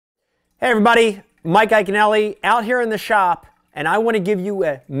Hey everybody, Mike Iaconelli out here in the shop, and I want to give you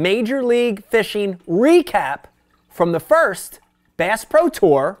a Major League Fishing recap from the first Bass Pro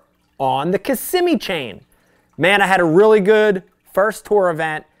Tour on the Kissimmee chain. Man, I had a really good first tour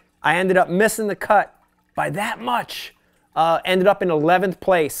event. I ended up missing the cut by that much. Ended up in 11th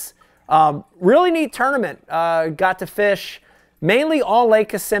place. Really neat tournament. Got to fish mainly on Lake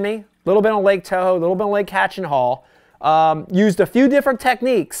Kissimmee, a little bit on Lake Toho, a little bit on Lake Hatch and Hall. Used a few different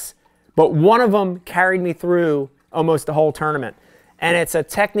techniques, but one of them carried me through almost the whole tournament. And it's a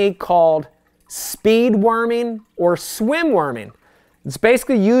technique called speed worming or swim worming. It's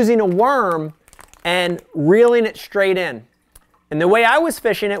basically using a worm and reeling it straight in. And the way I was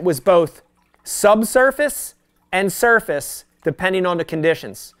fishing it was both subsurface and surface, depending on the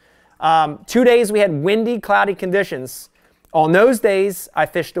conditions. 2 days we had windy, cloudy conditions. On those days, I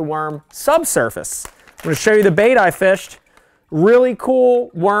fished the worm subsurface. I'm going to show you the bait I fished. Really cool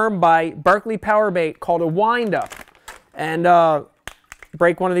worm by Berkeley Power Bait called a wind-up. And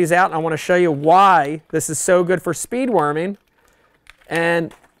break one of these out, and I want to show you why this is so good for speed worming.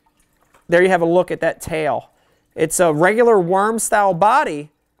 And there you have a look at that tail. It's a regular worm-style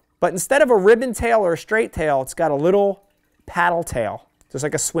body, but instead of a ribbon tail or a straight tail, it's got a little paddle tail, just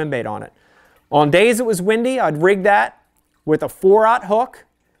like a swim bait on it. On days it was windy, I'd rig that with a 4/0 hook,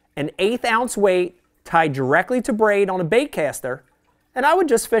 an 1/8 ounce weight, tied directly to braid on a bait caster, and I would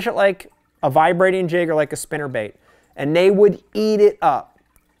just fish it like a vibrating jig or like a spinner bait, and they would eat it up.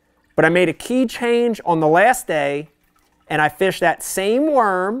 But I made a key change on the last day, and I fished that same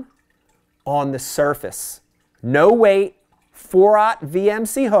worm on the surface. No weight, 4/0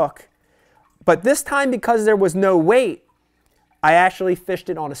 VMC hook, but this time because there was no weight, I actually fished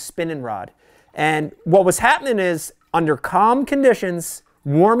it on a spinning rod. And what was happening is, under calm conditions,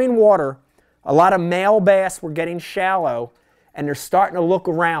 warming water, a lot of male bass were getting shallow, and they're starting to look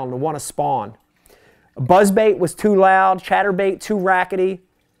around to want to spawn. Buzzbait was too loud, chatterbait too rackety,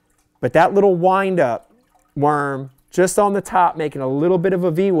 but that little wind-up worm just on the top making a little bit of a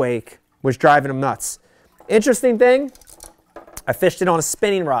V-wake was driving them nuts. Interesting thing, I fished it on a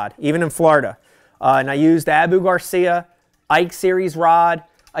spinning rod, even in Florida. And I used the Abu Garcia Ike Series rod.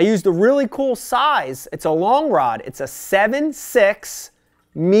 I used a really cool size. It's a long rod. It's a 7/6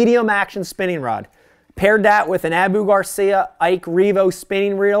 medium action spinning rod. Paired that with an Abu Garcia Ike Revo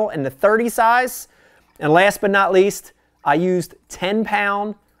spinning reel in the 30 size. And last but not least, I used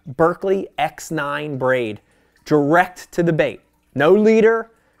 10-pound Berkeley X9 braid direct to the bait. No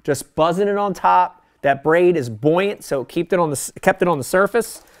leader, just buzzing it on top. That braid is buoyant, so it kept it on the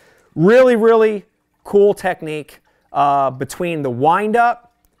surface. Really, really cool technique between the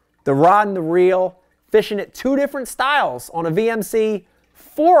wind-up, the rod and the reel, fishing it two different styles on a VMC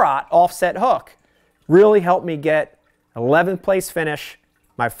 4/0 offset hook. Really helped me get 11th place finish,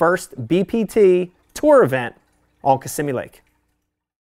 my first BPT tour event on Kissimmee Lake.